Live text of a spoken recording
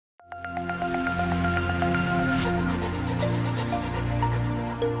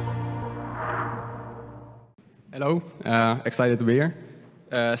Hello, excited to be here.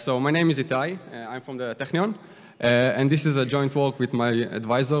 So my name is Itay, I'm from the Technion, and this is a joint work with my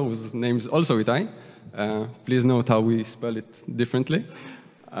advisor, whose name is also Itay. Please note how we spell it differently.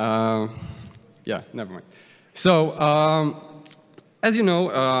 Yeah, never mind. So, as you know,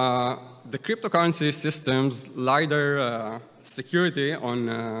 the cryptocurrency systems rely their security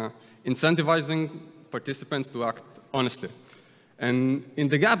on incentivizing participants to act honestly. And in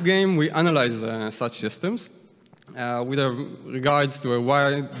the gap game, we analyze such systems with regards to a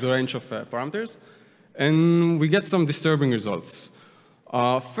wide range of parameters, and we get some disturbing results.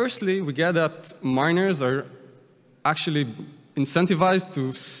 Firstly, we get that miners are actually incentivized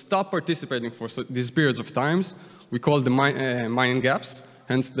to stop participating for these periods of times. We call the mining gaps,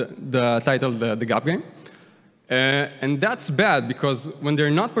 hence the title, the gap game. And that's bad because when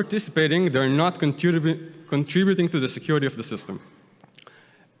they're not participating, they're not contributing to the security of the system.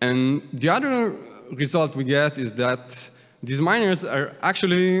 And the other result we get is that these miners are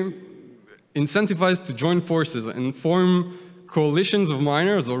actually incentivized to join forces and form coalitions of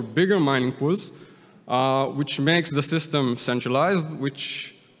miners or bigger mining pools, which makes the system centralized,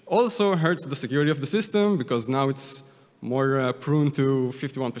 which also hurts the security of the system because now it's more prone to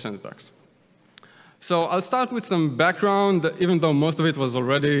 51% attacks. So I'll start with some background, even though most of it was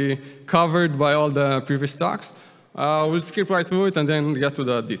already covered by all the previous talks. We'll skip right through it and then get to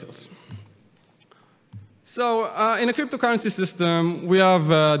the details. So in a cryptocurrency system, we have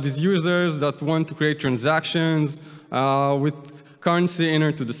these users that want to create transactions with currency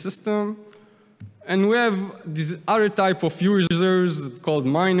entered to the system. And we have this other type of users called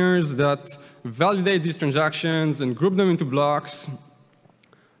miners that validate these transactions and group them into blocks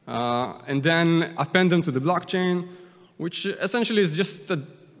and then append them to the blockchain, which essentially is just a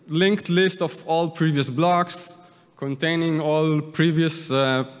linked list of all previous blocks containing all previous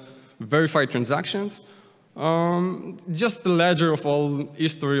verified transactions, just a ledger of all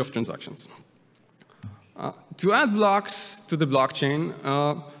history of transactions. To add blocks to the blockchain,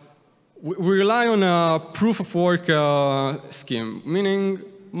 we rely on a proof-of-work scheme, meaning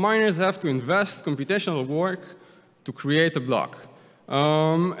miners have to invest computational work to create a block.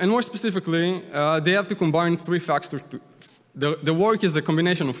 And more specifically, they have to combine three factors. The work is a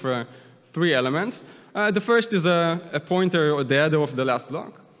combination of three elements. The first is a pointer or the header of the last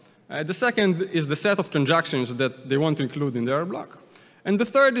block. The second is the set of transactions that they want to include in their block. And the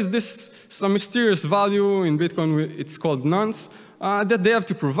third is some mysterious value in Bitcoin, it's called nonce, that they have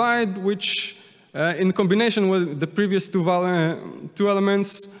to provide, which in combination with the previous two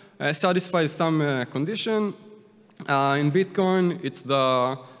elements satisfies some condition. In Bitcoin, it's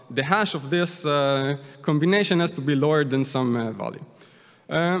the hash of this combination has to be lower than some value.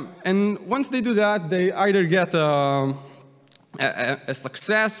 And once they do that, they either get a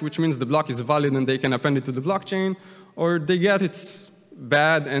success, which means the block is valid and they can append it to the blockchain, or they get it's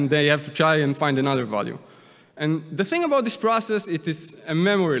bad and they have to try and find another value. And the thing about this process, it is a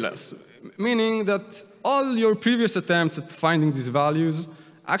memoryless, meaning that all your previous attempts at finding these values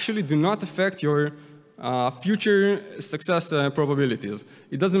actually do not affect your future success probabilities.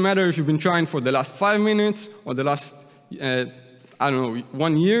 It doesn't matter if you've been trying for the last 5 minutes or the last, I don't know,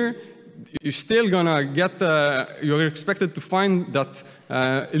 1 year, you're still gonna get, you're expected to find that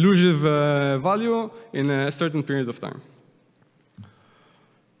elusive value in a certain period of time.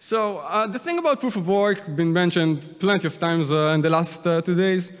 So the thing about proof of work, been mentioned plenty of times in the last 2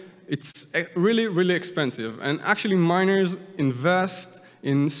 days, it's really, really expensive. And actually miners invest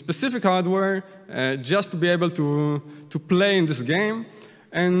in specific hardware just to be able to play in this game.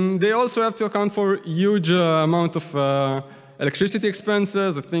 And they also have to account for huge amount of electricity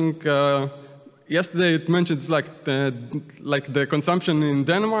expenses. I think yesterday it mentioned it's like the consumption in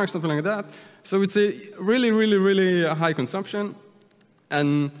Denmark, something like that. So it's a really, really, really high consumption.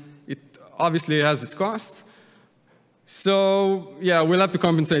 And it obviously has its cost. So yeah, we'll have to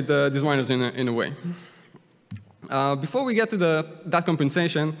compensate these miners in a way. Before we get to that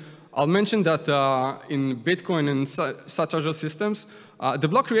compensation, I'll mention that in Bitcoin and such other systems, the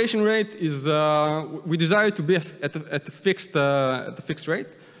block creation rate is, we desire to be at a fixed rate.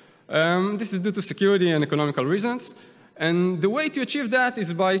 This is due to security and economical reasons. And the way to achieve that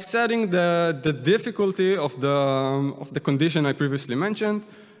is by setting the difficulty of the condition I previously mentioned.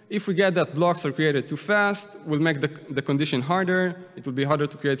 If we get that blocks are created too fast, we'll make the condition harder. It will be harder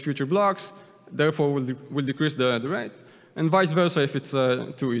to create future blocks. Therefore, we'll decrease the rate. And vice versa if it's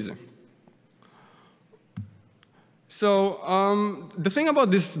too easy. So the thing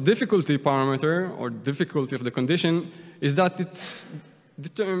about this difficulty parameter, or difficulty of the condition, is that it's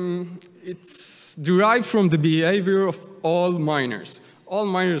derived from the behavior of all miners. All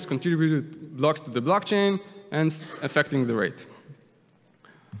miners contributed blocks to the blockchain, hence affecting the rate.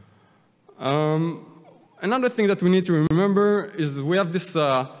 Another thing that we need to remember is we have this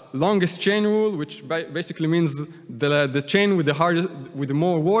longest chain rule, which basically means the chain with the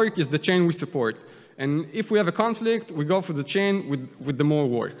more work is the chain we support. And if we have a conflict, we go for the chain with the more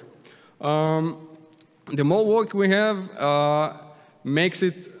work. The more work we have makes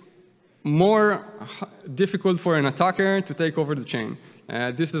it more difficult for an attacker to take over the chain.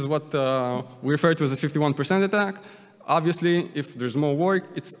 This is what we refer to as a 51% attack. Obviously, if there's more work,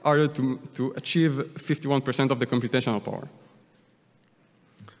 it's harder to achieve 51% of the computational power.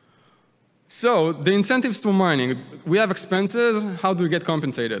 So the incentives for mining, we have expenses. How do we get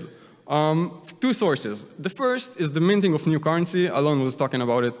compensated? Two sources. The first is the minting of new currency. Alon was talking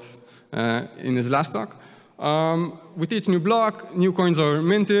about it in his last talk. With each new block, new coins are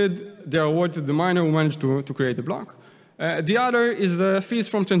minted. They are awarded to the miner who managed to create the block. The other is fees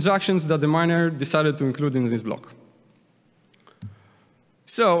from transactions that the miner decided to include in this block.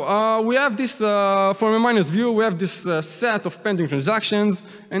 So we have this, from a miner's view, we have this set of pending transactions,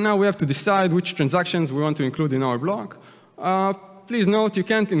 and now we have to decide which transactions we want to include in our block. Please note, you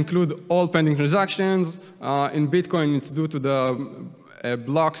can't include all pending transactions. In Bitcoin, it's due to the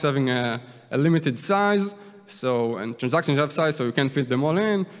blocks having a limited size. So, and transactions have size, so you can't fit them all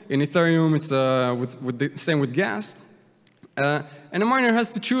in. In Ethereum, it's same with gas. And a miner has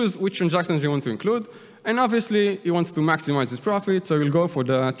to choose which transactions you want to include. And obviously, he wants to maximize his profit, so he'll go for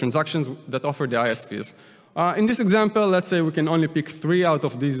the transactions that offer the highest fees. In this example, let's say we can only pick 3 out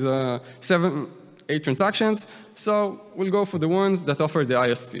of these 7, 8 transactions. So we'll go for the ones that offer the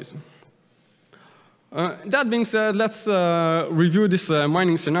highest fees. That being said, let's review this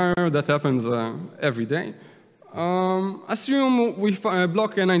mining scenario that happens every day. Assume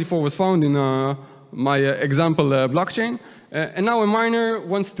block 94 was found in my example blockchain. And now a miner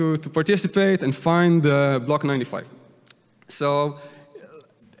wants to participate and find block 95. So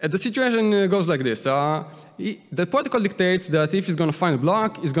the situation goes like this. The protocol dictates that if he's going to find a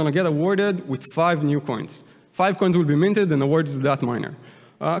block, he's going to get awarded with 5 new coins. 5 coins will be minted and awarded to that miner.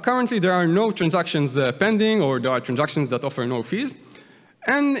 Currently, there are no transactions pending, or there are transactions that offer no fees.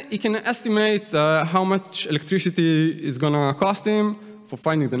 And he can estimate how much electricity is going to cost him for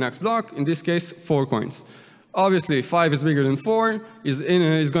finding the next block, in this case, 4 coins. Obviously, 5 is bigger than 4. He's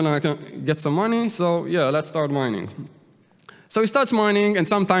going to get some money, so yeah, let's start mining. So he starts mining, and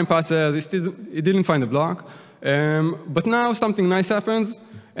some time passes. He didn't find a block. But now something nice happens,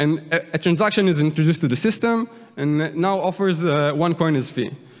 and a transaction is introduced to the system, and now offers 1 coin as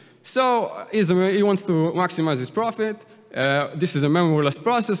fee. So he wants to maximize his profit. This is a memoryless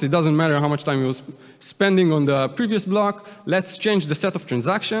process. It doesn't matter how much time he was spending on the previous block. Let's change the set of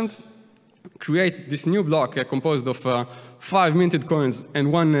transactions. Create this new block composed of 5 minted coins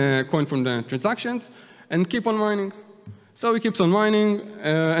and 1 coin from the transactions, and keep on mining. So he keeps on mining,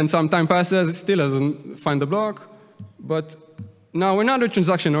 and some time passes, still doesn't find the block. But now another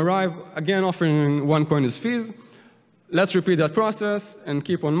transaction arrives, again offering 1 coin as fees. Let's repeat that process and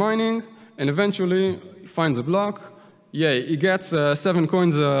keep on mining, and eventually he finds a block. Yeah, he gets 7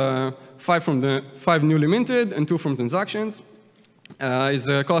 coins, 5 newly minted and 2 from transactions. His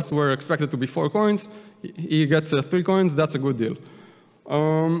costs were expected to be 4 coins. He gets 3 coins. That's a good deal.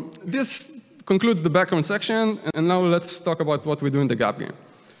 This concludes the background section, and now let's talk about what we do in the gap game.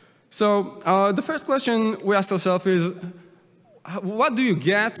 So the first question we ask ourselves is, what do you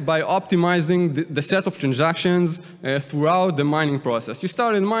get by optimizing the set of transactions throughout the mining process? You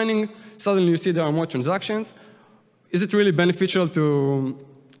started mining, suddenly you see there are more transactions. Is it really beneficial to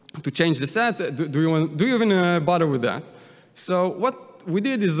change the set? Do you even bother with that? So what we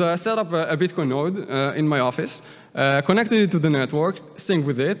did is set up a Bitcoin node in my office, connected it to the network, synced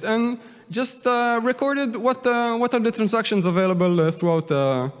with it, and just recorded what are the transactions available throughout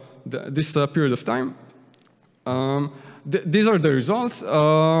this period of time. These are the results.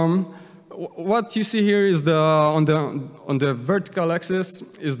 What you see here is on the vertical axis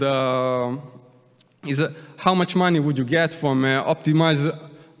is how much money would you get from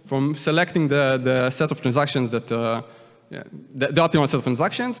from selecting the set of transactions that the optimal set of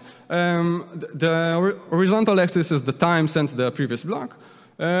transactions. The horizontal axis is the time since the previous block.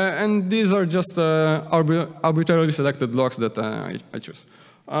 And these are just arbitrarily selected blocks that I choose.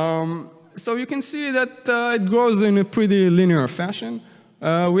 So you can see that it grows in a pretty linear fashion.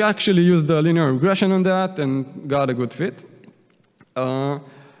 We actually used the linear regression on that and got a good fit.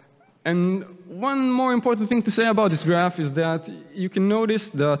 And one more important thing to say about this graph is that you can notice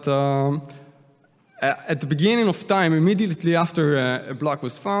that at the beginning of time, immediately after a block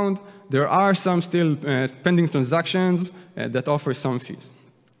was found, there are some still pending transactions that offer some fees.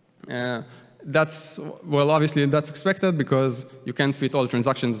 That's, well, obviously that's expected because you can't fit all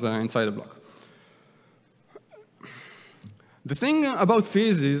transactions inside a block. The thing about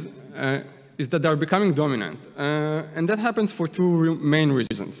fees is that they're becoming dominant. And that happens for two main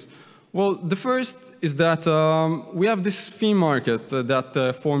reasons. Well, the first is that we have this fee market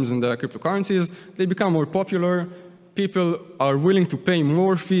that forms in the cryptocurrencies. They become more popular. People are willing to pay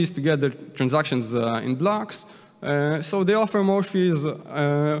more fees to get their transactions in blocks. So they offer more fees.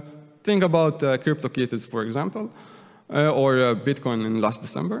 Think about CryptoKitties, for example, or Bitcoin in last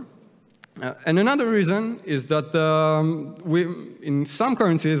December. And another reason is that in some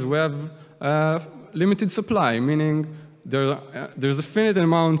currencies we have limited supply, meaning there's a finite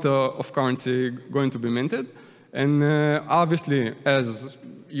amount of currency going to be minted. And obviously, as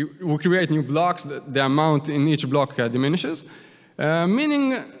we create new blocks, the amount in each block diminishes,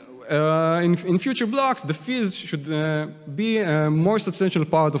 meaning in future blocks, the fees should be a more substantial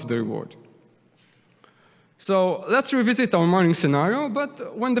part of the reward. So let's revisit our mining scenario,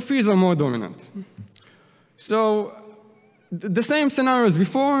 but when the fees are more dominant. So the same scenario as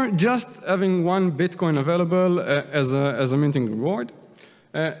before, just having one Bitcoin available as a minting reward.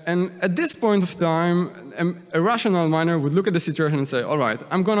 And at this point of time, a rational miner would look at the situation and say, all right,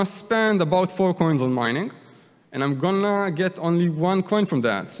 I'm going to spend about 4 coins on mining, and I'm going to get only 1 coin from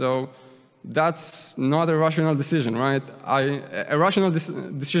that. So that's not a rational decision, right? A rational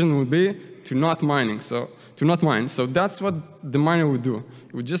decision would be to not mine. So that's what the miner would do.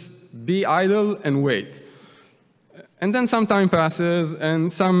 It would just be idle and wait. And then some time passes,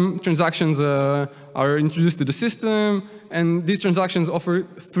 and some transactions are introduced to the system, and these transactions offer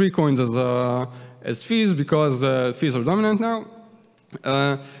 3 coins as fees because fees are dominant now.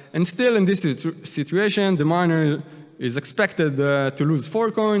 And still in this situation, the miner is expected to lose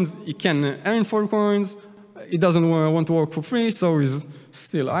 4 coins. He can earn 4 coins. He doesn't want to work for free, so he's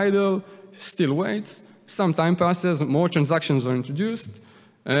still idle, still waits. Some time passes, more transactions are introduced,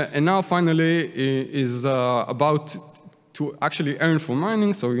 and now finally he is about to actually earn from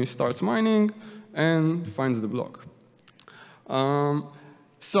mining, so he starts mining and finds the block.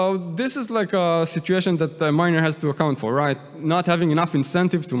 So this is like a situation that the miner has to account for, right? Not having enough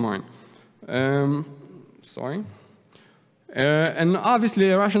incentive to mine. And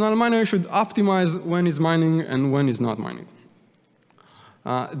obviously, a rational miner should optimize when he's mining and when he's not mining.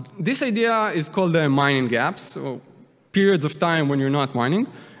 This idea is called mining gaps, so periods of time when you're not mining.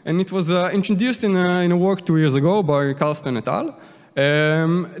 And it was introduced in a work 2 years ago by Carlsten et al.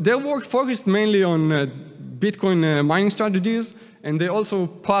 Their work focused mainly on Bitcoin mining strategies, and they also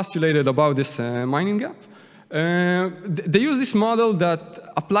postulated about this mining gap. They use this model that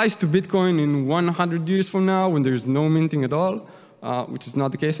applies to Bitcoin in 100 years from now when there's no minting at all, which is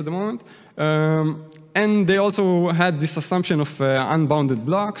not the case at the moment. And they also had this assumption of unbounded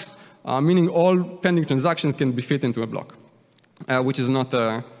blocks, meaning all pending transactions can be fit into a block, which is not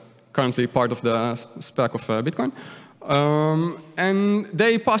currently part of the spec of Bitcoin. And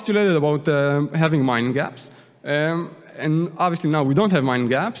they postulated about having mining gaps. And obviously now we don't have mining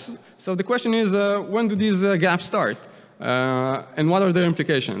gaps. So the question is, when do these gaps start? And what are their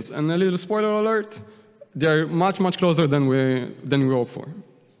implications? And a little spoiler alert, they're much, much closer than we hope for.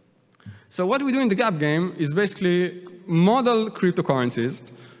 So what we do in the gap game is basically model cryptocurrencies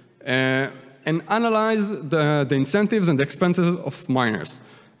and analyze the incentives and the expenses of miners.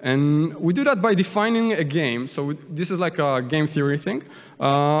 And we do that by defining a game. So this is like a game theory thing,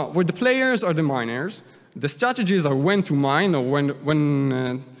 where the players are the miners. The strategies are when to mine or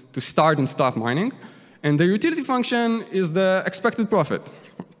when to start and stop mining. And the utility function is the expected profit.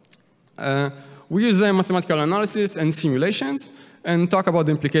 We use mathematical analysis and simulations and talk about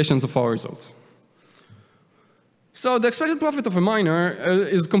the implications of our results. So the expected profit of a miner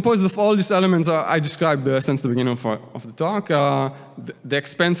is composed of all these elements I described since the beginning of the talk. The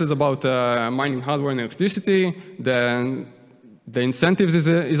expenses about mining hardware and electricity, the incentives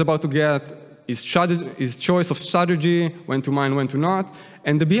is about to get, his choice of strategy, when to mine, when to not,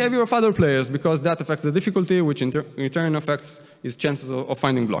 and the behavior of other players, because that affects the difficulty, which in turn affects his chances of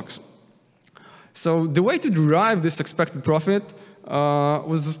finding blocks. So the way to derive this expected profit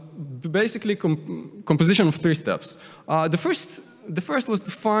was basically composition of 3 steps. The first was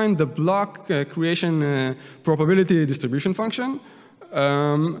to find the block creation probability distribution function.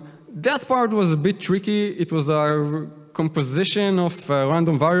 That part was a bit tricky. It was a composition of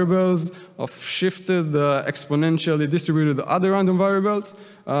random variables, of shifted exponentially distributed other random variables.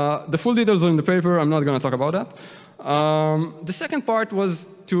 The full details are in the paper. I'm not going to talk about that. The second part was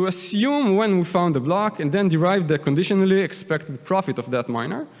to assume when we found the block and then derive the conditionally expected profit of that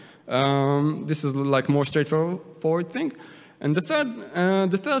miner. This is like more straightforward thing. And the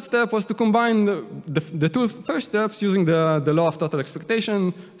third step was to combine the two first steps using the law of total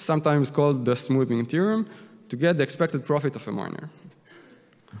expectation, sometimes called the smoothing theorem, to get the expected profit of a miner.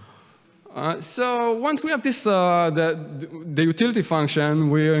 So once we have this, the utility function,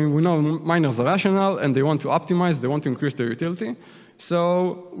 we know miners are rational and they want to optimize, they want to increase their utility.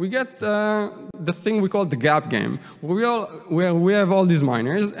 So we get the thing we call the gap game, where we have all these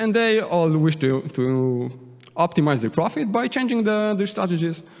miners and they all wish to optimize their profit by changing their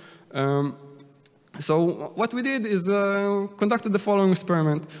strategies. So what we did is conducted the following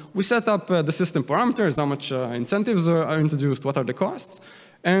experiment. We set up the system parameters, how much incentives are introduced, what are the costs.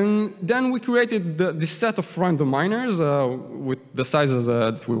 And then we created this set of random miners with the sizes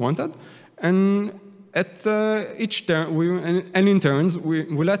that we wanted. And at each turn, and in turns, we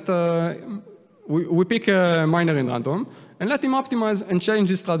pick a miner in random and let him optimize and change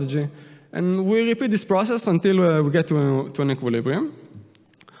his strategy. And we repeat this process until we get to an equilibrium.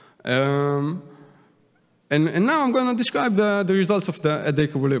 And now I'm going to describe the results of the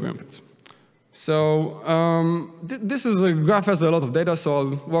equilibrium. So this is a graph has a lot of data, so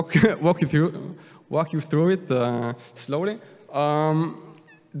I'll walk you through it slowly.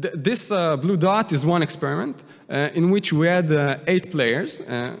 This blue dot is one experiment in which we had 8 players,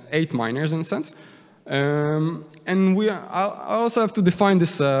 8 miners in a sense. And I also have to define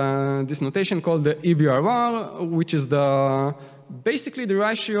this, this notation called the EBRR, which is basically the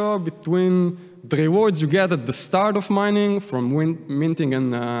ratio between the rewards you get at the start of mining from minting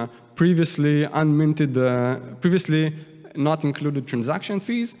and previously unminted, previously not included transaction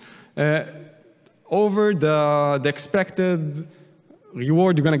fees, over the expected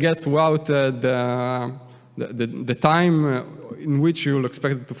reward you're going to get throughout the time in which you'll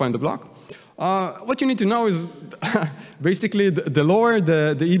expect to find the block. What you need to know is basically the lower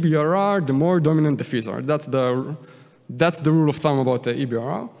the EBRR, the more dominant the fees are. That's the rule of thumb about the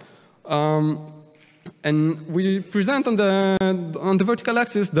EBRR. And we present on the vertical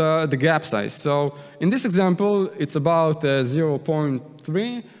axis the gap size. So in this example, it's about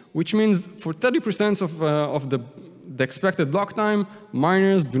 0.3, which means for 30% of the expected block time,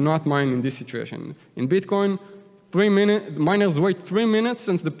 miners do not mine in this situation. In Bitcoin, miners wait 3 minutes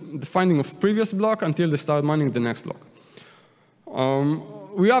since the finding of previous block until they start mining the next block.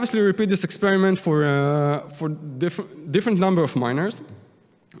 We obviously repeat this experiment for different number of miners.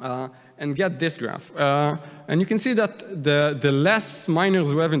 And get this graph. And you can see that the less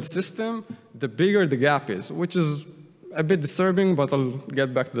miners we have in the system, the bigger the gap is, which is a bit disturbing, but I'll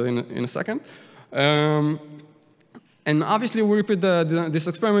get back to that in a second. And obviously, we repeat this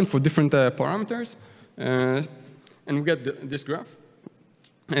experiment for different parameters, and we get this graph.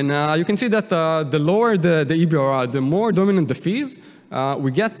 And you can see that the lower the EBRR, the more dominant the fees, we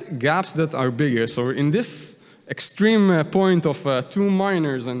get gaps that are bigger. So in this extreme point of 2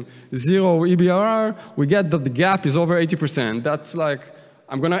 miners and 0 EBRR, we get that the gap is over 80%. That's like,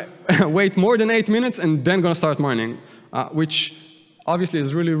 I'm going to wait more than 8 minutes and then going to start mining, which obviously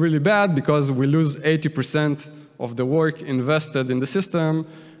is really, really bad because we lose 80% of the work invested in the system.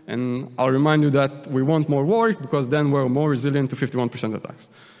 And I'll remind you that we want more work because then we're more resilient to 51% attacks.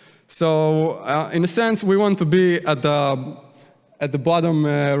 So in a sense, we want to be at the bottom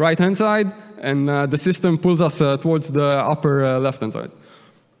right-hand side, and the system pulls us towards the upper left-hand side.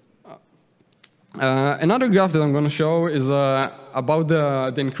 Another graph that I'm going to show is about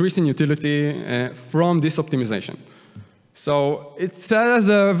the increase in utility from this optimization. So it has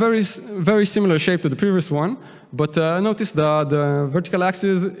a very similar shape to the previous one, but notice the vertical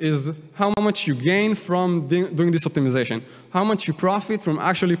axis is how much you gain from doing this optimization, how much you profit from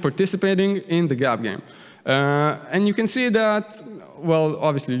actually participating in the gap game. And you can see that, well,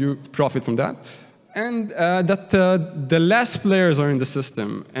 obviously you profit from that, and that the less players are in the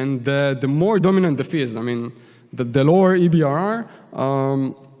system, and the more dominant the fee is. I mean, the lower EBRR,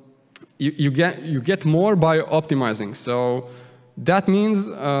 you get more by optimizing. So that means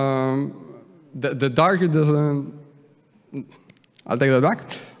the darker doesn't. I'll take that back.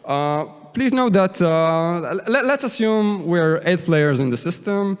 Please note that let's assume we're 8 players in the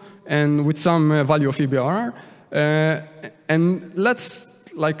system and with some value of EBRR, and let's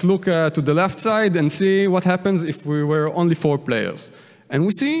look to the left side and see what happens if we were only 4 players. And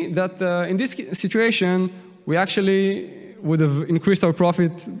we see that in this situation, we actually would have increased our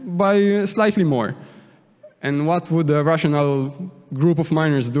profit by slightly more. And what would a rational group of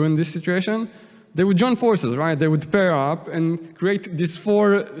miners do in this situation? They would join forces, right? They would pair up and create these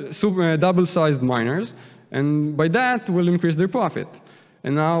 4 double-sized miners, and by that, we'll increase their profit.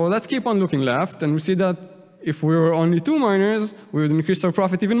 And now let's keep on looking left, and we see that if we were only 2 miners, we would increase our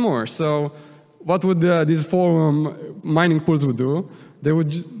profit even more. So what would these 4 mining pools would do? They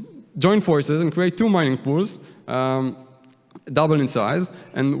would join forces and create 2 mining pools, double in size,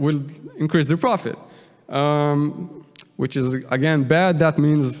 and will increase their profit. Which is, again, bad. That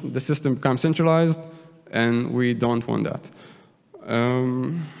means the system becomes centralized, and we don't want that.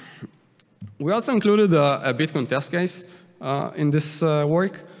 We also included a Bitcoin test case in this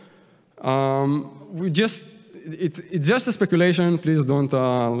work. It's just a speculation. Please don't,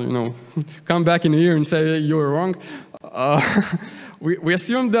 come back in a year and say you were wrong. We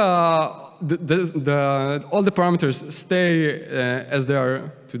assumed all the parameters stay as they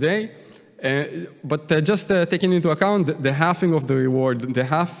are today, but just taking into account the halving of the reward, the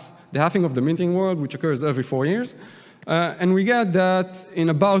halving of the minting reward, which occurs every 4 years. And we get that in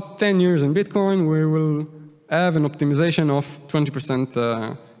about 10 years in Bitcoin, we will have an optimization of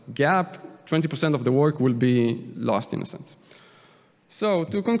 20% gap. 20% of the work will be lost in a sense. So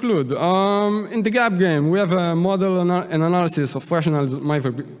to conclude, in the gap game, we have a model and analysis of rational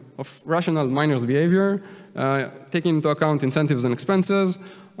miners' behavior, taking into account incentives and expenses.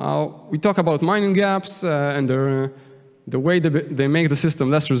 We talk about mining gaps and the way they make the system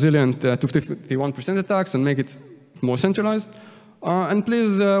less resilient to 51% attacks and make it more centralized. And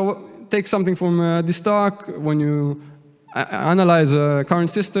please take something from this talk when you analyze current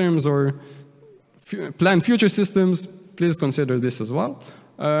systems or plan future systems. Please consider this as well.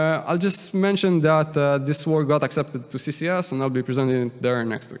 I'll just mention that this work got accepted to CCS, and I'll be presenting it there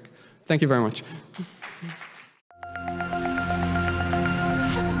next week. Thank you very much.